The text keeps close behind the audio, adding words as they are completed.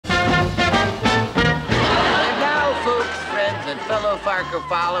Farkel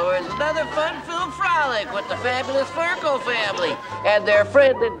followers, another fun-filled frolic with the fabulous Farkel family and their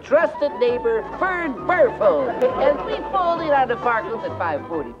friend and trusted neighbor, Ferd Burfel. As we fold in on the Farkels at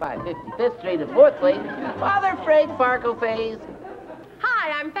 545 55th Street and 4th Lane, Father Frank Farkel pays.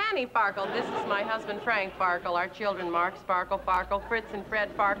 Hi, I'm Fanny Farkel. This is my husband, Frank Farkel. Our children, Mark Sparkle Farkel, Fritz and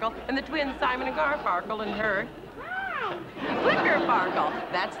Fred Farkel, and the twins, Simon and Gar Farkel, and her. Flicker Farkel.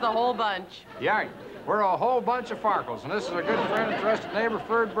 That's the whole bunch. Yeah, we're a whole bunch of Farkels, and this is a good friend and trusted neighbor,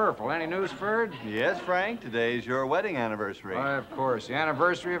 Ferd Burfel. Any news, Ferd? Yes, Frank. Today's your wedding anniversary. Of course. The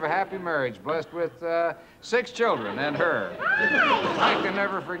anniversary of a happy marriage, blessed with 6 children and her. I can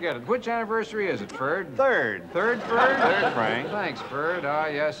never forget it. Which anniversary is it, Ferd? Third. Third, Ferd? Third, Frank. Thanks, Ferd. Ah,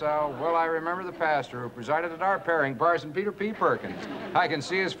 yes, well, I remember the pastor who presided at our pairing, Parson Peter P. Perkins. I can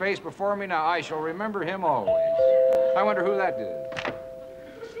see his face before me now. I shall remember him always. I wonder who that is.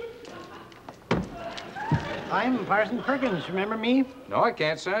 I'm Parson Perkins. Remember me? No, I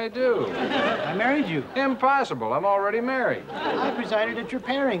can't say I do. I married you. Impossible. I'm already married. I presided at your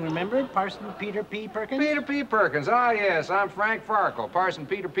pairing, remember? Parson Peter P. Perkins? Peter P. Perkins. Ah, yes. I'm Frank Farkel. Parson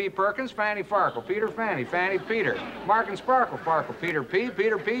Peter P. Perkins, Fanny Farkel. Peter Fanny, Fanny Peter. Mark and Sparkle Farkel. Peter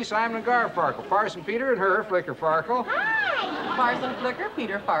P. Simon and Gar Farkel. Parson Peter and her, Flicker Farkel. Hi! Parson Flicker,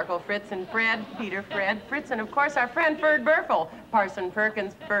 Peter Farkel, Fritz and Fred, Peter Fred, Fritz, and of course our friend Ferd Burfel. Parson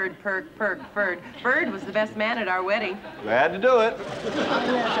Perkins, Ferd, Ferd. Ferd was the best man at our wedding. Glad to do it.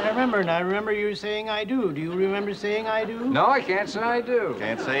 Yes, I remember, and I remember you saying I do. Do you remember saying I do? No, I can't say I do.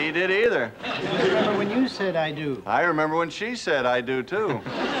 Can't say you did either. Do you remember when you said I do? I remember when she said I do, too.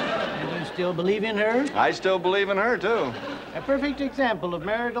 And you still believe in her? I still believe in her, too. A perfect example of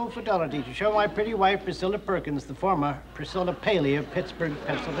marital fidelity to show my pretty wife, Priscilla Perkins, the former Priscilla Paley of Pittsburgh,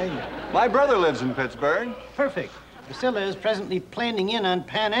 Pennsylvania. My brother lives in Pittsburgh. Perfect. Priscilla is presently planing in on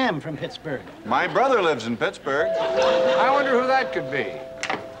Pan Am from Pittsburgh. My brother lives in Pittsburgh. I wonder who that could be.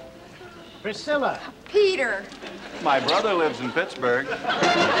 Priscilla. Peter. My brother lives in Pittsburgh.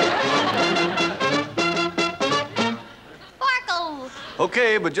 Farkel.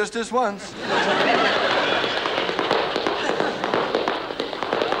 Okay, but just this once.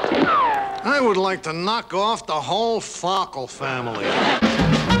 I would like to knock off the whole Farkel family.